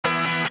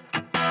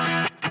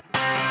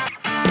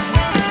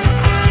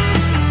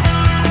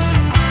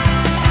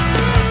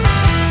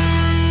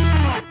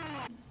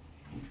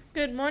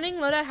Good morning,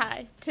 Lodi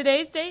High.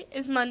 Today's date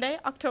is Monday,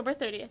 October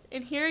 30th,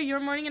 and here are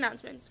your morning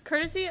announcements,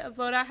 courtesy of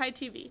Lodi High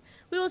TV.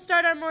 We will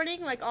start our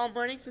morning, like all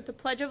mornings, with the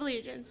Pledge of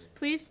Allegiance.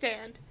 Please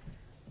stand.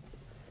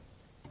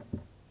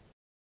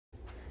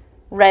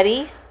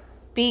 Ready?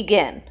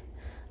 Begin.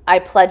 I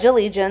pledge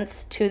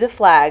allegiance to the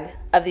flag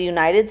of the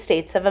United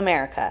States of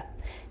America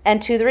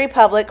and to the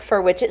republic for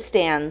which it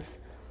stands,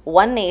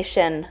 one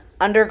nation,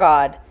 under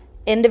God,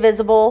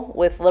 indivisible,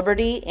 with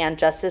liberty and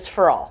justice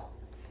for all.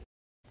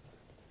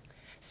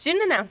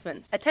 Student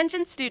announcements.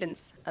 Attention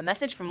students. A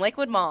message from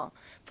Lakewood Mall.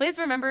 Please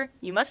remember,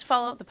 you must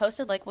follow the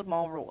posted Lakewood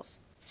Mall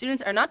rules.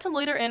 Students are not to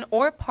loiter in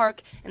or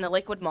park in the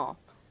Lakewood Mall.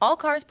 All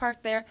cars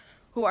parked there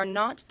who are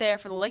not there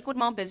for the Lakewood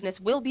Mall business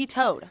will be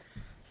towed.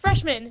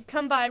 Freshmen,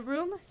 come by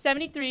room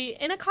 73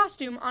 in a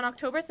costume on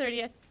October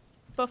 30th,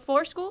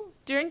 before school,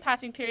 during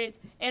passing periods,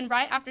 and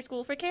right after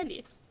school for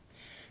candy.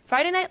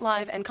 Friday Night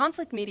Live and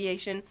Conflict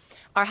Mediation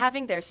are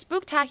having their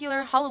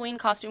spooktacular Halloween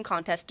costume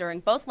contest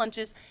during both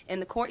lunches in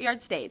the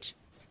courtyard stage.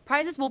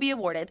 Prizes will be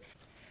awarded.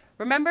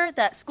 Remember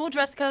that school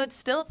dress code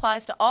still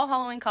applies to all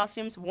Halloween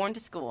costumes worn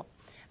to school.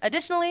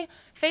 Additionally,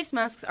 face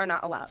masks are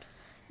not allowed.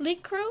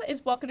 League Crew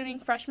is welcoming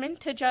freshmen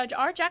to judge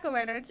our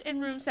jack-o'-lanterns in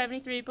room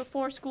 73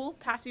 before school,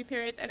 passing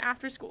periods, and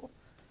after school.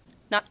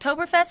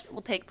 Knocktoberfest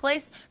will take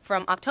place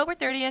from October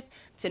 30th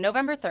to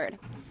November 3rd.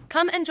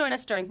 Come and join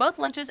us during both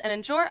lunches and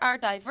enjoy our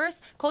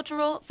diverse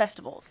cultural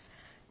festivals.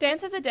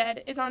 Dance of the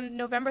Dead is on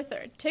November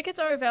 3rd. Tickets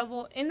are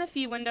available in the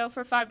fee window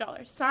for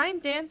 $5.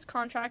 Signed dance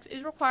contracts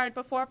is required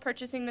before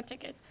purchasing the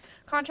tickets.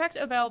 Contracts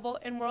available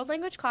in world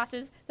language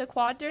classes, the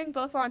quad during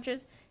both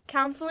launches,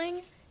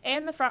 counseling,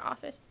 and the front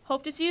office.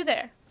 Hope to see you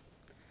there.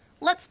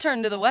 Let's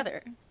turn to the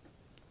weather.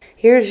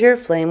 Here's your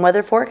flame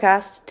weather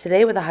forecast.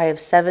 Today with a high of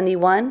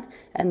 71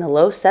 and the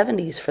low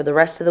 70s for the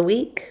rest of the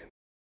week.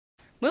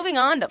 Moving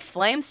on to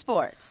Flame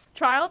Sports.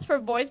 Tryouts for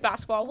boys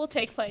basketball will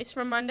take place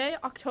from Monday,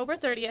 October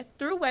 30th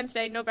through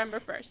Wednesday, November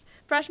 1st.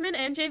 Freshmen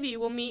and JV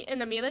will meet in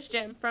the Milas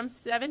Gym from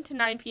 7 to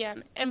 9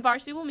 p.m. and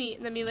varsity will meet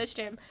in the Milas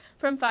Gym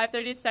from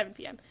 5:30 to 7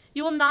 p.m.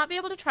 You will not be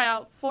able to try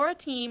out for a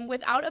team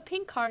without a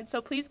pink card,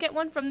 so please get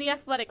one from the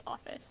athletic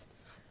office.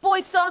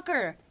 Boys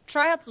soccer.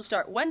 Tryouts will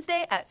start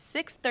Wednesday at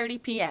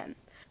 6:30 p.m.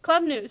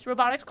 Club news.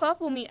 Robotics Club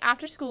will meet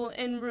after school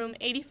in room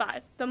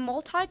 85. The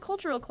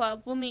Multicultural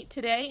Club will meet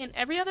today and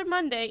every other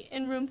Monday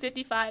in room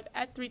 55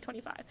 at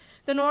 3:25.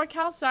 The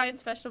NorCal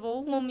Science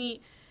Festival will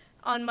meet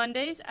on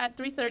Mondays at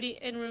 3:30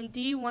 in room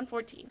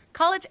D114.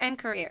 College and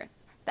career.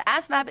 The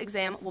ASVAB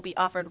exam will be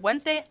offered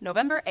Wednesday,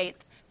 November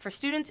 8th for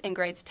students in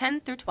grades 10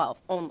 through 12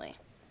 only.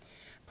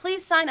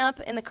 Please sign up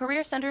in the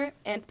Career Center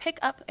and pick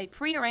up a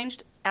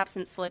pre-arranged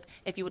absence slip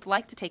if you would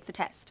like to take the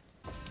test.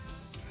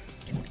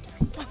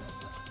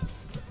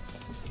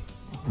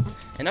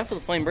 And now for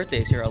the Flame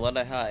birthdays here at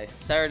Lodi High.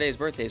 Saturday's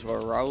birthdays were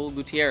Raul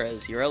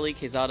Gutierrez, Ureli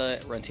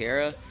Quezada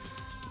Rentiera,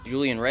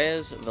 Julian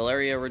Reyes,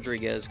 Valeria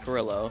Rodriguez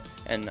Carrillo,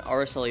 and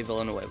Araceli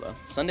Villanueva.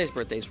 Sunday's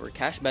birthdays were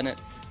Cash Bennett,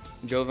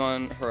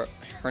 Jovan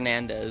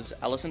Hernandez,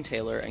 Allison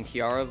Taylor, and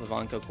Kiara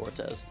Vivanco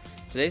Cortez.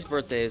 Today's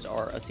birthdays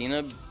are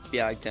Athena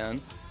Biagtan,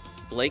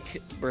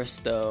 Blake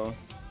Bristow,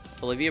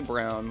 Olivia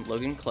Brown,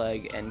 Logan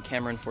Clegg, and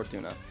Cameron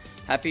Fortuna.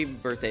 Happy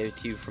birthday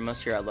to you from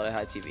us here at Lodi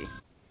High TV.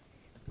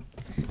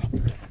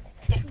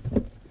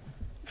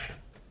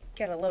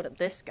 Get a load of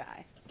this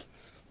guy.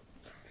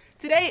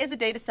 Today is a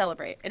day to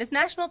celebrate. It is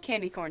National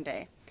Candy Corn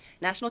Day.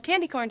 National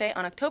Candy Corn Day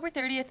on October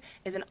 30th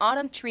is an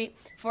autumn treat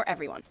for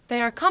everyone.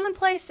 They are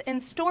commonplace in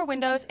store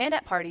windows and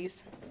at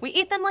parties. We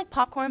eat them like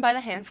popcorn by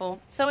the handful,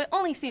 so it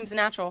only seems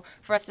natural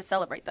for us to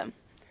celebrate them.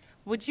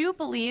 Would you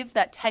believe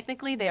that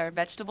technically they are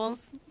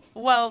vegetables?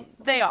 Well,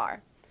 they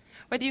are.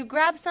 Whether you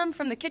grab some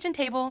from the kitchen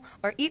table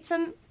or eat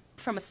some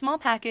from a small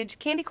package,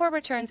 candy corn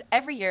returns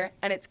every year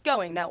and it's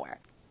going nowhere.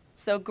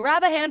 So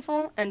grab a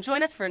handful and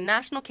join us for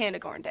National Candy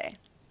Corn Day.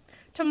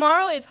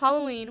 Tomorrow is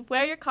Halloween.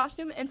 Wear your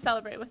costume and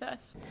celebrate with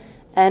us.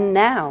 And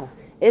now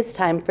it's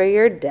time for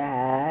your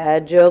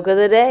dad joke of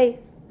the day.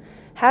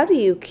 How do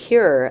you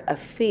cure a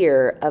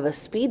fear of a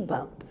speed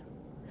bump?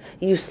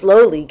 You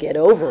slowly get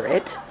over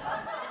it.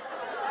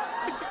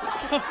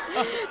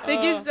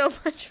 Thank you so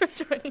much for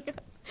joining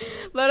us.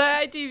 Lodi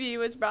High TV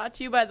was brought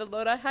to you by the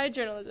Lodi High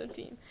journalism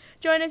team.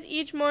 Join us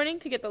each morning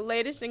to get the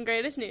latest and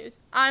greatest news.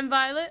 I'm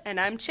Violet.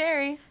 And I'm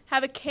Cherry.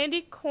 Have a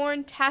candy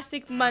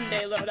corn-tastic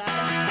Monday,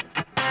 Lodi.